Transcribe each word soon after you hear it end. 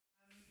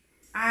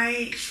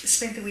I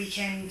spent the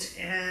weekend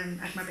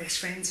at my best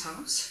friend's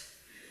house.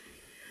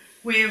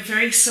 We're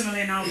very similar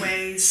in our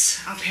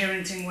ways, our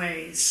parenting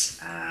ways,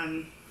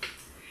 and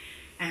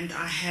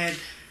I had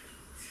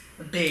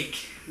a big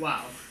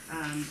wow.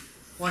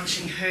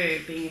 Watching her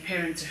being a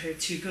parent to her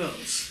two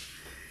girls,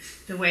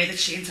 the way that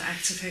she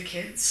interacts with her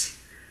kids,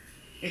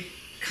 it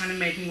kind of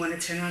made me want to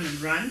turn around and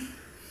run.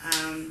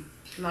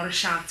 A lot of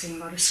shouting, a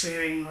lot of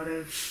swearing, a lot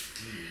of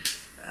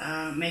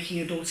making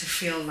your daughter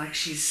feel like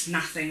she's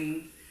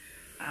nothing,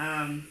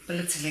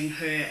 belittling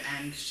her,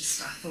 and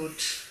just I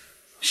thought,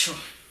 sure.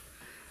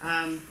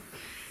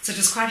 So it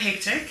was quite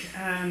hectic.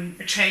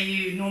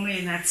 Atreyu, normally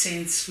in that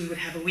sense, we would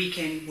have a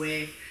weekend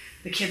where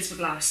the kids would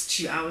last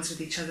 2 hours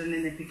with each other and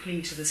then they'd be pulling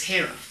each other's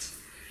hair out.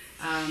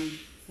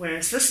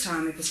 Whereas this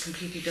time it was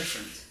completely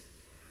different.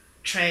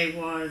 Trey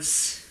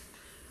was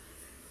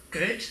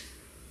good.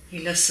 He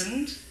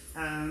listened.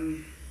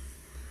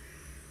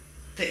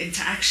 The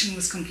interaction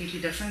was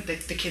completely different.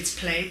 The kids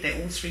played. They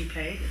all three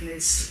played. And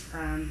there's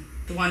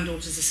the one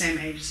daughter's the same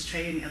age as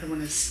Trey and the other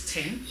one is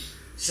 10.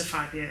 It's a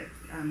 5-year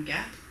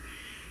gap.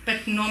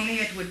 But normally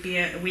it would be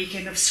a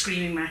weekend of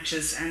screaming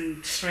matches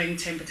and throwing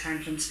temper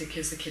tantrums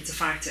because the kids are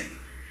fighting.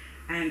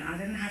 And I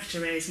didn't have to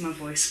raise my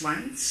voice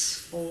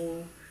once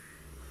or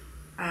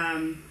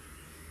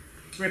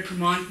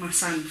reprimand my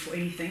son for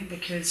anything,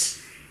 because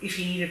if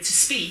he needed to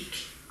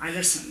speak, I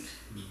listened.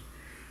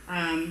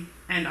 And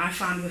I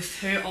found with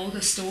her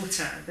oldest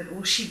daughter that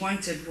all she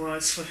wanted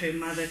was for her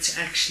mother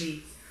to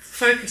actually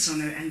focus on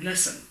her and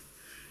listen.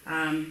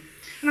 And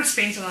I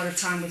spent a lot of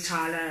time with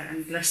Tyler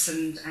and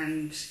listened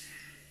and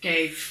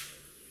gave,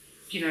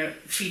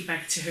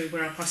 feedback to her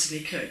where I possibly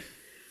could.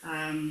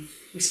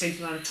 We spent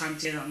a lot of time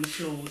together on the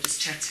floor,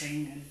 just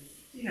chatting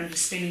and,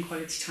 just spending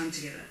quality time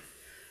together.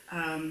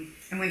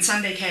 And when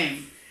Sunday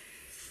came,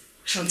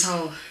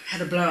 Chantal had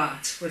a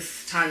blowout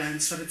with Tyler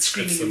and started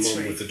screaming and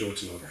swearing. That's the mom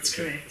with the daughter now. That's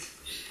correct.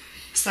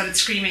 Started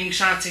screaming,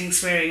 shouting,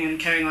 swearing and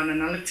carrying on,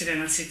 and I looked at her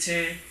and I said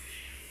to her,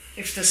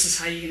 if this is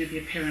how you're going to be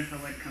a parent, I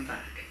won't come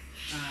back.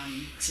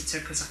 I said to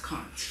her, because I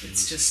can't.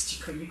 It's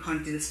just, you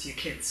can't do this to your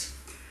kids.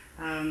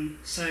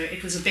 So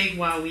it was a big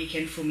wow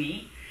weekend for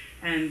me,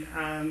 and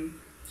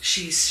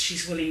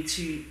she's willing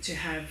to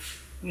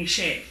have me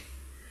share,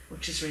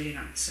 which is really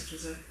nice. It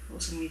was an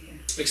awesome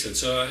weekend. Excellent.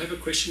 So I have a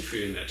question for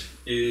you in that.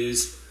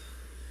 Is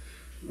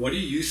what do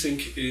you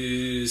think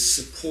is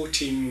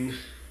supporting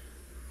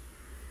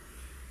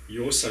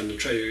your son,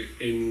 Atreyu,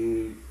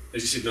 in,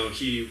 as you said now,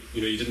 you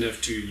didn't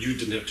have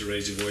to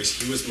raise your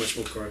voice. He was much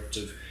more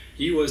cooperative.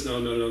 He was now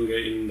no longer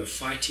in the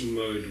fighting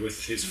mode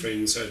with his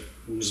friends, so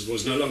it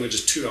was no longer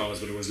just 2 hours,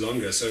 but it was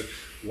longer. So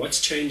what's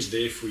changed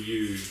there for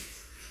you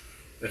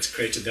that's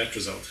created that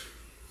result?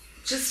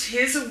 Just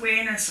his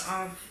awareness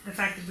of the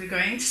fact that we're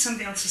going to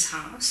somebody else's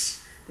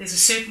house. There's a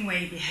certain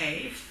way you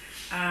behave.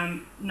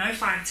 No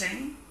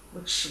fighting,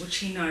 which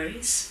he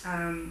knows.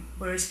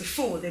 Whereas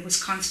before there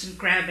was constant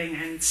grabbing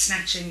and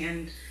snatching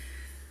and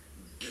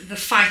the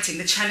fighting,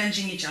 the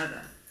challenging each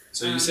other.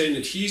 So you're saying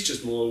that he's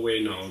just more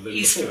aware now than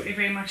he's before? He's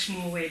very much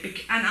more aware.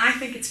 And I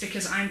think it's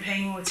because I'm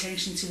paying more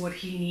attention to what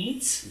he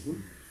needs.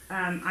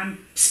 Mm-hmm.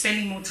 I'm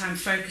spending more time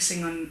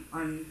focusing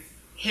on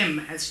him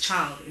as a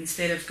child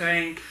instead of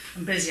going,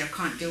 I'm busy, I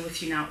can't deal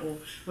with you now, or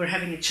we're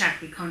having a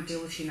chat, we can't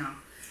deal with you now.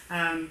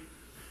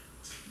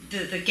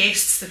 The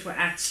guests that were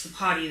at the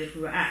party that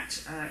we were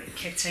at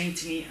kept saying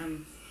to me,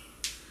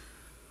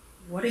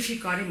 what if you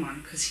got him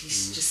on? Because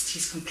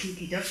he's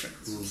completely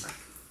different. So it's like,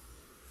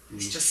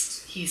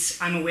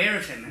 I'm aware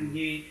of him, and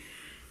you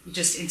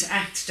just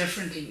interact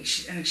differently.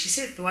 And she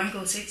said, the one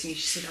girl said to me,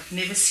 she said, I've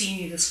never seen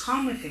you this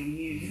calm with him.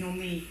 You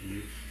normally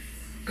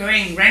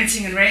going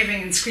ranting and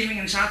raving and screaming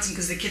and shouting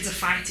because the kids are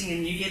fighting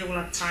and you get all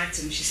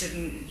uptight. And she said,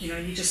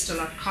 you're just a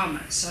lot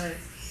calmer. So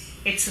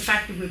it's the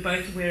fact that we're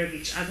both aware of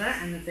each other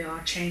and that there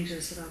are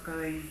changes that are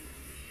going.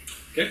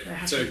 Okay,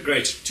 so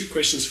great. 2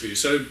 questions for you.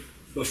 So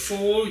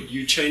before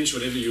you changed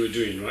whatever you were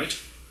doing, right?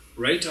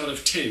 Rate out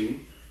of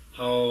 10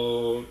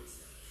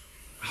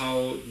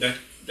 how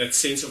that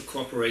sense of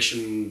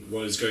cooperation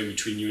was going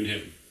between you and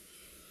him.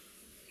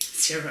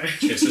 0.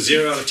 Okay, so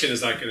 0 out of 10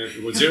 is like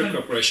zero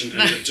cooperation,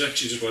 and it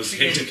actually just was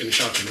hectic and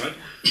shouting, right?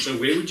 So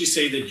where would you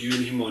say that you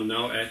and him are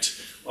now at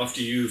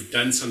after you've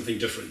done something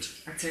different?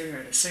 I'd say we're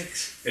at a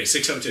 6. Okay,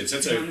 6 out of 10. So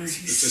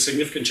it's a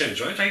significant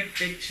change, right?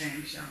 Big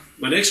change, yeah.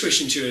 My next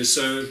question to you is,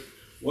 so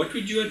what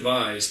would you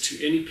advise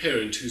to any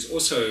parent who's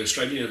also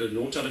struggling at a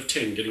 0 out of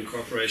 10, getting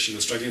cooperation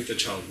and struggling with their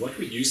child? What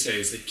would you say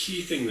is the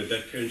key thing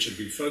that parent should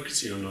be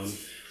focusing on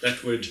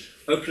that would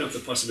open up the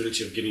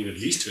possibility of getting at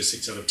least to a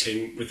 6 out of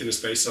 10 within a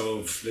space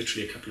of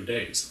literally a couple of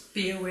days?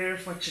 Be aware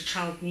of what your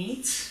child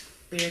needs.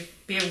 Be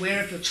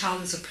aware of your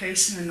child as a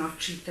person and not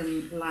treat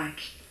them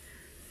like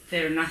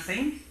they're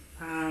nothing.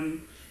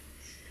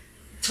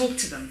 Talk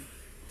to them.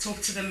 Talk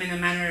to them in a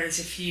manner as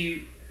if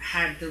you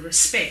had the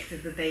respect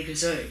that they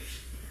deserve.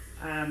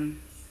 And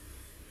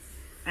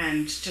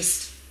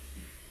just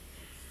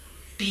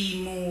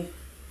be more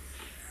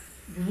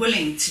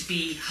willing to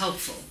be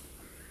helpful.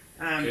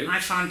 Okay. I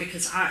found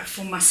because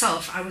for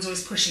myself, I was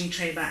always pushing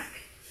Trey back.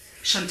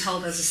 Chantal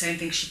does the same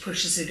thing. She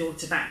pushes her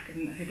daughter back,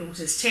 and her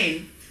daughter's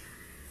 10,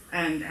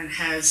 and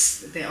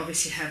they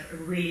obviously have a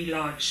really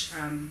large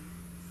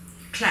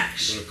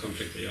clash. A lot of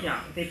conflict there.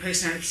 Yeah, their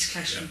personalities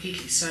clash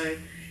completely. So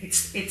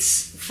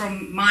it's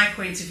from my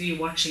point of view,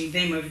 watching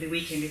them over the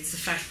weekend, it's the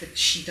fact that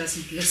she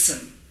doesn't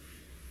listen.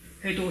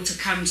 Her daughter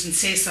comes and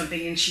says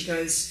something, and she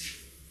goes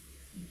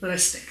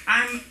ballistic.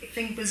 I'm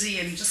busy,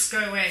 and just go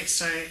away.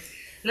 So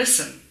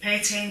listen, pay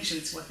attention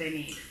to what they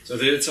need. So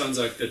there it sounds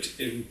like that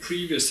in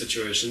previous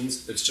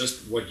situations, it's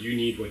just what you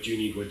need,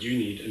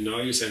 and now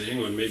you're saying,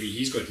 hang on, maybe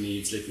he's got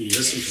needs, let me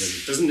listen to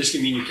them. It doesn't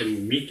necessarily mean you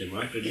can meet them,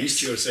 right? But at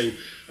least you're saying,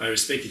 I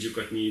respect that you've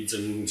got needs,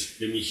 and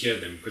let me hear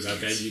them, because I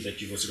value that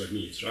you've also got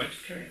needs, right?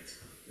 Correct.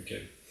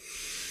 Okay.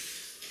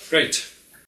 Great.